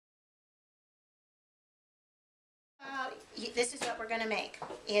this is what we're going to make.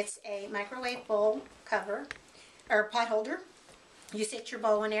 It's a microwave bowl cover, or pot holder. You sit your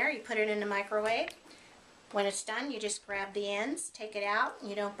bowl in there, you put it in the microwave. When it's done, you just grab the ends, take it out, and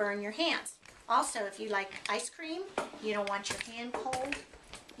you don't burn your hands. Also, if you like ice cream, you don't want your hand cold,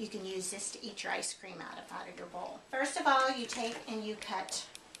 you can use this to eat your ice cream out of your bowl. First of all, you take and you cut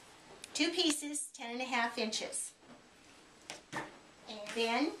 2 pieces, 10.5 inches. And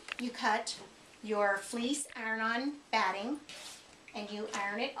then you cut your fleece iron-on batting, and you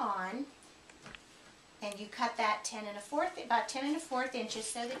iron it on, and you cut that about 10.25 inches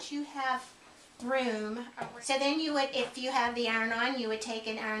so that you have room. So then you would, if you have the iron on, you would take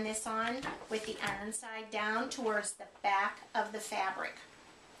and iron this on with the iron side down towards the back of the fabric.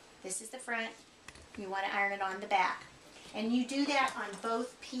 This is the front. You want to iron it on the back. And you do that on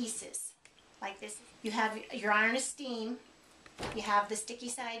both pieces. Like this. You have your iron of steam. You have the sticky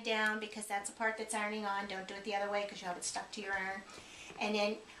side down because that's the part that's ironing on. Don't do it the other way because you have it stuck to your iron. And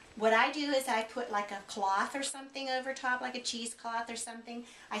then what I do is I put like a cloth or something over top, like a cheesecloth or something.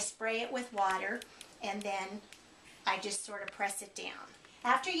 I spray it with water, and then I just sort of press it down.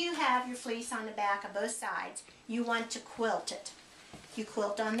 After you have your fleece on the back of both sides, you want to quilt it. You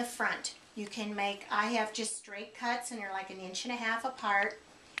quilt on the front. You can make, I have just straight cuts, and they're like 1.5 inches apart.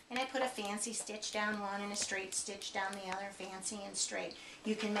 And I put a fancy stitch down one and a straight stitch down the other, fancy and straight.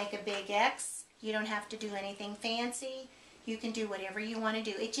 You can make a big X. You don't have to do anything fancy. You can do whatever you want to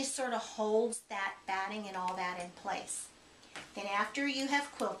do. It just sort of holds that batting and all that in place. Then after you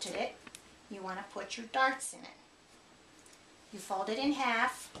have quilted it, you want to put your darts in it. You fold it in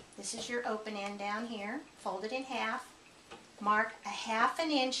half. This is your open end down here. Fold it in half. Mark a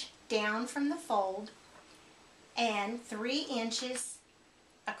 1/2 inch down from the fold and 3 inches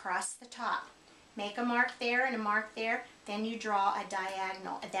across the top. Make a mark there and a mark there. Then you draw a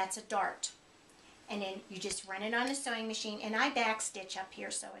diagonal. That's a dart. And then you just run it on the sewing machine, and I back stitch up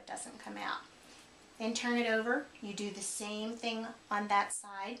here so it doesn't come out. Then turn it over. You do the same thing on that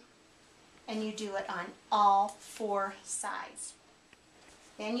side, and you do it on all 4 sides.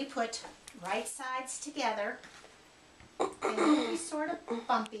 Then you put right sides together, and it'll be sort of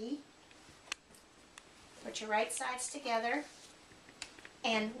bumpy. Put your right sides together,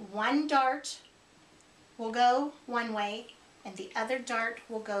 and one dart will go one way, and the other dart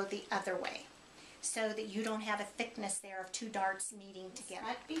will go the other way, so that you don't have a thickness there of 2 darts meeting together.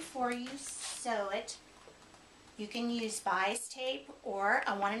 But before you sew it, you can use bias tape or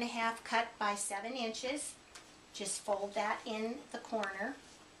a 1.5 cut by 7 inches. Just fold that in the corner.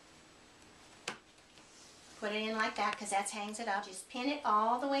 Put it in like that because that hangs it up. Just pin it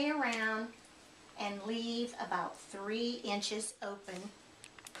all the way around and leave about 3 inches open.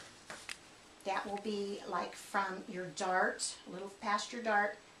 That will be like from your dart, a little past your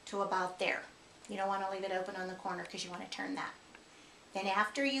dart, to about there. You don't want to leave it open on the corner because you want to turn that. Then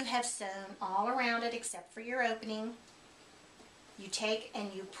after you have sewn all around it except for your opening, you take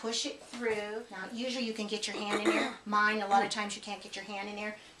and you push it through. Now usually you can get your hand in there. Mine, a lot of times you can't get your hand in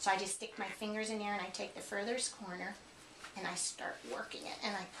there, so I just stick my fingers in there and I take the furthest corner and I start working it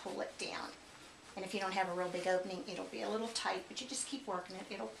and I pull it down. And if you don't have a real big opening, it'll be a little tight, but you just keep working it.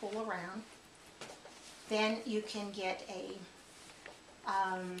 It'll pull around. Then you can get a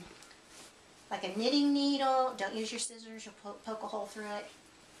like a knitting needle. Don't use your scissors, you'll poke a hole through it.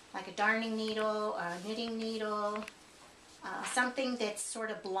 Like a darning needle or a knitting needle, something that's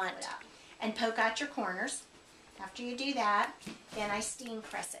sort of blunt, and poke out your corners. After you do that, then I steam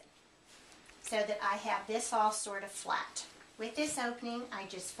press it so that I have this all sort of flat. With this opening, I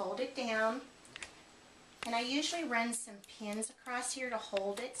just fold it down, and I usually run some pins across here to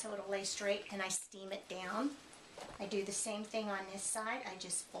hold it so it'll lay straight, and I steam it down. I do the same thing on this side. I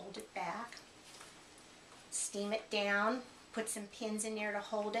just fold it back, steam it down, put some pins in there to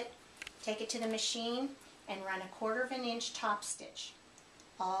hold it, take it to the machine, and run a 1/4 inch top stitch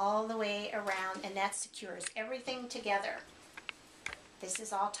all the way around, and that secures everything together. This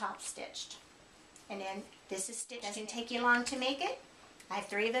is all top stitched, and then this is stitched. It doesn't take you long to make it. I have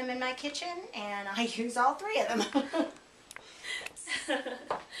 3 of them in my kitchen, and I use all 3 of them.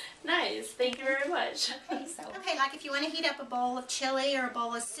 Nice, thank you very much. Okay, like if you want to heat up a bowl of chili or a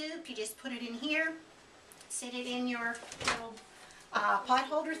bowl of soup, you just put it in here, sit it in your little pot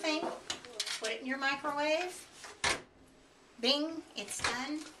holder thing, put it in your microwave, bing, it's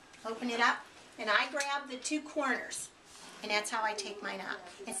done, open it up, and I grab the 2 corners, and that's how I take mine out.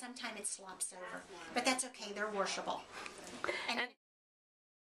 And sometimes it slops over, but that's okay, they're washable. And